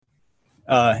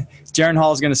Jaren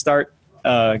Hall is going to start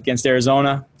against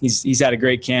Arizona. He's had a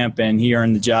great camp, and he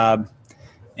earned the job.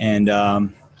 And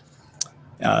the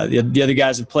other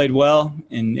guys have played well,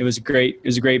 and it was a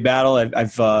great battle.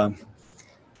 I've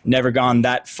never gone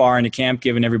that far into camp,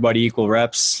 giving everybody equal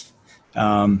reps.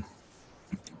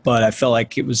 But I felt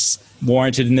like it was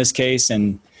warranted in this case,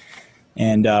 and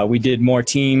we did more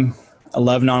team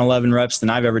 11-on-11 reps than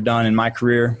I've ever done in my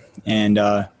career. And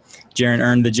Jaren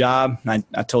earned the job.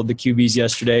 I told the QBs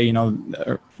yesterday,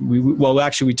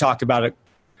 we talked about it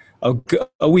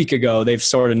a week ago. They've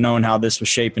sort of known how this was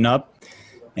shaping up.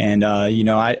 And,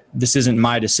 this isn't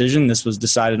my decision. This was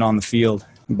decided on the field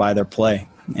by their play.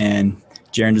 And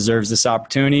Jaren deserves this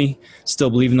opportunity. Still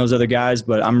believe in those other guys,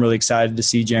 but I'm really excited to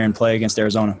see Jaren play against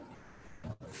Arizona.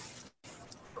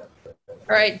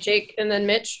 All right, Jake, and then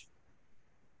Mitch.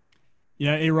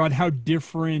 Yeah, A-Rod, how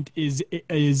different is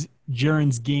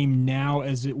Jaren's game now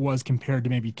as it was compared to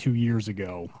maybe 2 years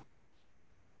ago?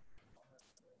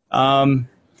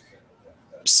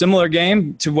 Similar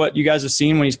game to what you guys have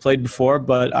seen when he's played before,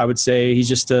 but I would say he's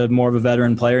just more of a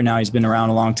veteran player now. He's been around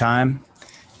a long time.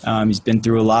 He's been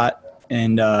through a lot,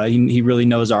 and he really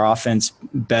knows our offense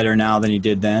better now than he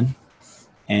did then.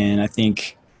 And I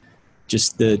think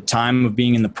just the time of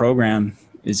being in the program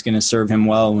is going to serve him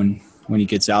well when he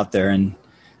gets out there. And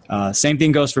same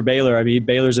thing goes for Baylor. I mean,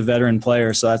 Baylor's a veteran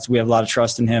player, so we have a lot of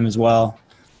trust in him as well.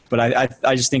 But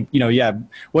I just think,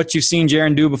 what you've seen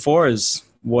Jaren do before is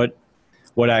what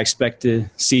I expect to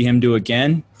see him do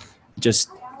again. Just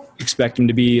expect him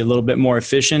to be a little bit more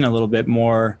efficient, a little bit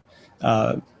more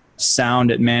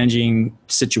sound at managing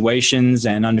situations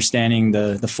and understanding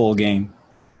the full game.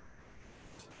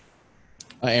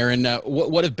 Aaron,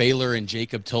 what have Baylor and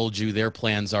Jacob told you their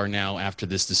plans are now after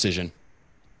this decision?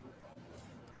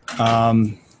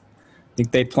 I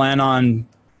think they plan on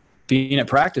being at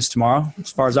practice tomorrow,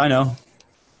 as far as I know.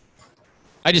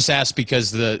 I just asked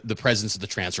because the presence of the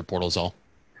transfer portal is all.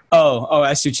 Oh,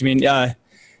 I see what you mean. Yeah,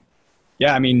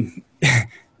 I mean,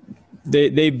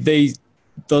 they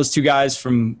those two guys,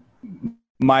 from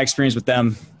my experience with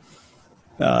them,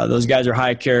 those guys are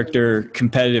high character,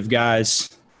 competitive guys.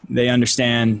 They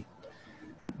understand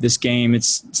this game.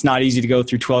 It's not easy to go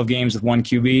through 12 games with one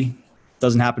QB.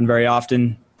 Doesn't happen very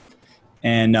often.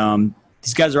 And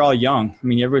these guys are all young. I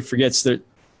mean, everybody forgets they're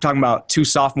talking about 2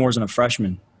 sophomores and a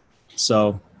freshman.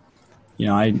 So,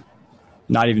 I'm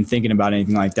not even thinking about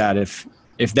anything like that. If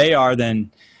they are,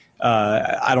 then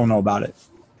I don't know about it.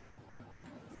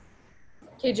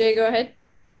 KJ, go ahead.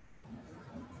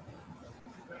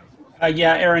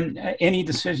 Yeah, Aaron, any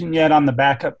decision yet on the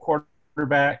backup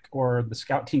quarterback or the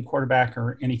scout team quarterback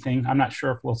or anything? I'm not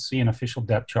sure if we'll see an official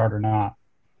depth chart or not.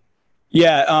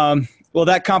 Yeah, well,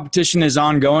 that competition is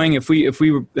ongoing. If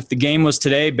the game was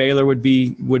today, Baylor would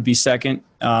be second.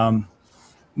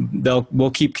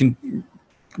 We'll keep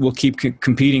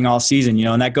competing all season,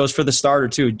 and that goes for the starter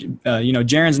too.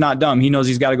 Jaren's not dumb. He knows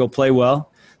he's got to go play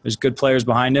well. There's good players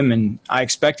behind him, and I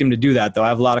expect him to do that, though. I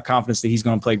have a lot of confidence that he's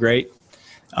going to play great.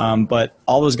 But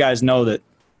all those guys know that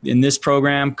in this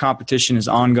program, competition is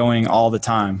ongoing all the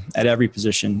time at every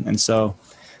position. And so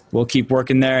we'll keep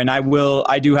working there. And I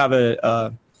do have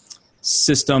a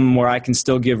system where I can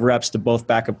still give reps to both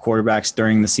backup quarterbacks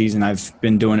during the season. I've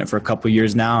been doing it for a couple of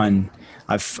years now, and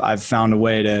I've found a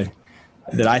way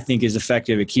that I think is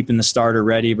effective at keeping the starter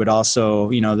ready, but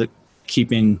also,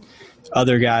 keeping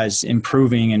other guys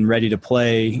improving and ready to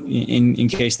play in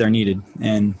case they're needed.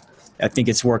 And I think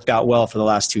it's worked out well for the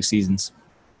last 2 seasons.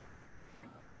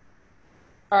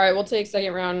 All right, we'll take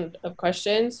second round of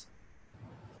questions.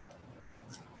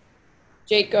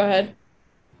 Jake, go ahead.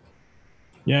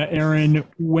 Yeah, Aaron,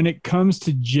 when it comes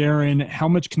to Jaren, how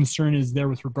much concern is there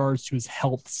with regards to his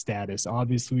health status?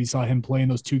 Obviously, we saw him play in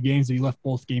those 2 games. He left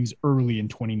both games early in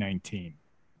 2019.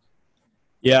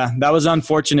 Yeah, that was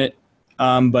unfortunate,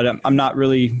 but I'm can't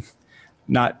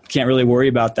really worry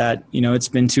about that. It's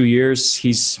been 2 years.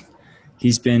 He's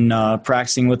been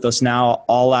practicing with us now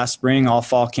all last spring, all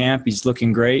fall camp. He's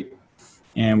looking great,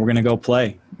 and we're going to go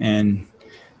play. And,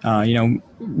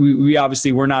 we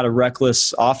obviously, we're not a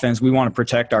reckless offense. We want to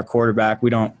protect our quarterback.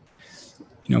 We don't,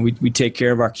 we take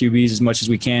care of our QBs as much as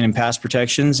we can in pass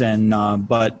protections. And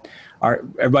but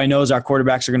everybody knows our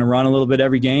quarterbacks are going to run a little bit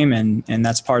every game, and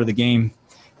that's part of the game.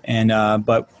 And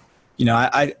but,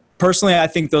 I personally, I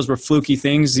think those were fluky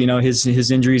things.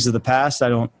 His injuries of the past. I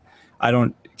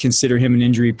don't consider him an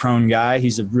injury-prone guy.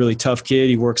 He's a really tough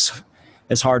kid. He works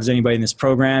as hard as anybody in this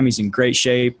program. He's in great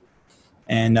shape,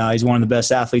 and he's one of the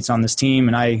best athletes on this team.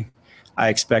 And I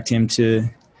expect him to,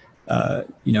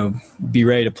 be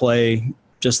ready to play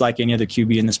just like any other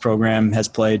QB in this program has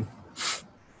played.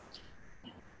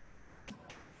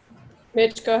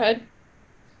 Mitch, go ahead.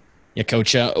 Yeah,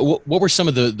 Coach. What were some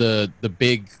of the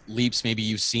big leaps maybe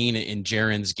you've seen in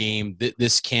Jaren's game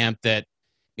this camp that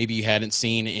maybe you hadn't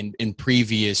seen in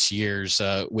previous years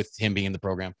with him being in the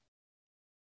program?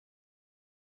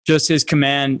 Just his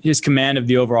command of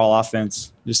the overall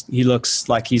offense. Just he looks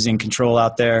like he's in control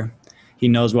out there. He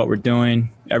knows what we're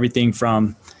doing. Everything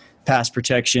from pass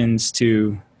protections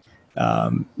to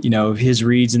his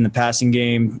reads in the passing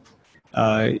game.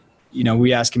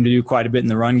 We ask him to do quite a bit in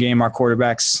the run game. Our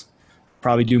quarterbacks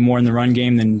probably do more in the run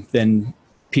game than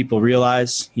people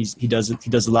realize. He does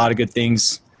a lot of good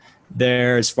things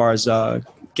there as far as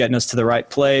getting us to the right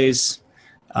plays.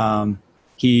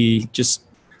 He just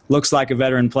looks like a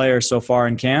veteran player so far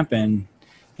in camp, and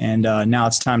now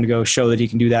it's time to go show that he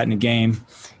can do that in a game.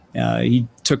 He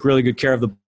took really good care of the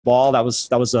ball. That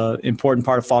was an important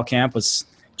part of fall camp. Was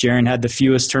Jaren had the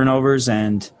fewest turnovers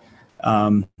and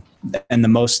the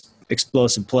most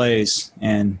explosive plays,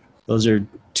 and those are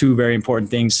two very important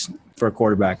things for a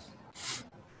quarterback.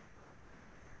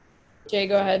 Jay,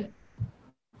 go ahead.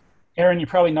 Aaron, you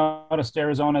probably noticed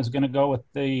Arizona is going to go with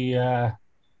the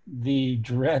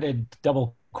dreaded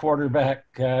double quarterback,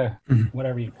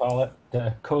 whatever you call it,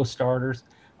 the co-starters.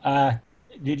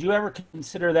 Did you ever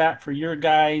consider that for your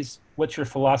guys? What's your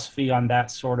philosophy on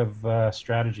that sort of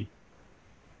strategy?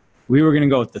 We were going to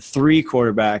go with the 3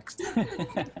 quarterback.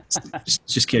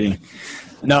 just kidding.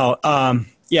 No, I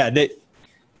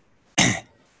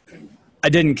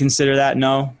didn't consider that,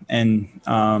 no. And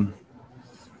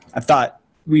I thought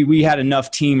we had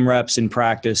enough team reps in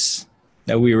practice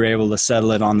that we were able to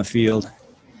settle it on the field.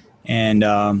 And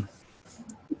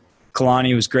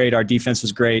Kalani was great. Our defense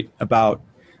was great about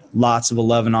lots of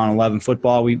 11-on-11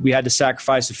 football. We had to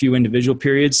sacrifice a few individual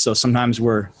periods, so sometimes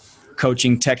we're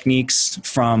coaching techniques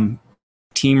from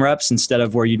team reps instead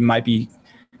of where you might be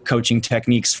coaching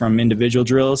techniques from individual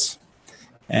drills.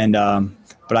 And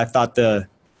but I thought it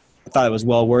was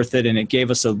well worth it, and it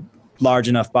gave us a large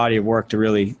enough body of work to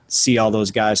really see all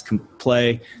those guys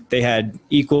play. They had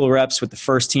equal reps with the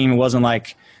first team. It wasn't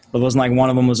like one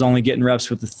of them was only getting reps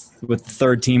with the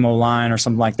third team O-line or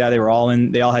something like that. They were all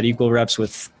in. They all had equal reps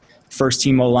with first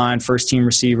team O-line, first team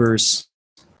receivers,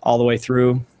 all the way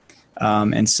through.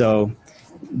 And so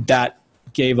that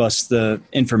gave us the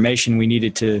information we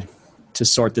needed to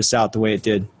sort this out the way it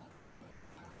did.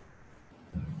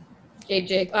 Okay,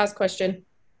 Jake, last question.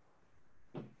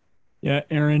 Yeah,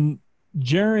 Aaron,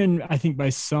 Jaren, I think by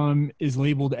some is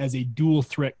labeled as a dual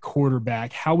threat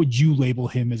quarterback. How would you label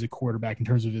him as a quarterback in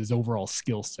terms of his overall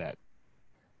skill set?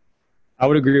 I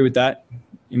would agree with that.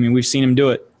 I mean, we've seen him do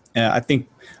it. I think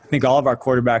all of our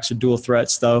quarterbacks are dual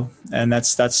threats, though, and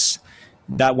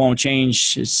that won't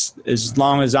change. As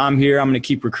long as I'm here, I'm going to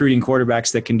keep recruiting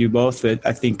quarterbacks that can do both. But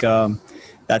I think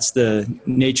that's the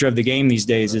nature of the game these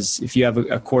days, is if you have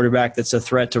a quarterback that's a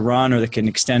threat to run or that can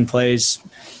extend plays,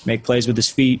 make plays with his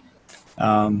feet,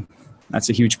 that's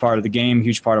a huge part of the game,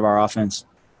 huge part of our offense.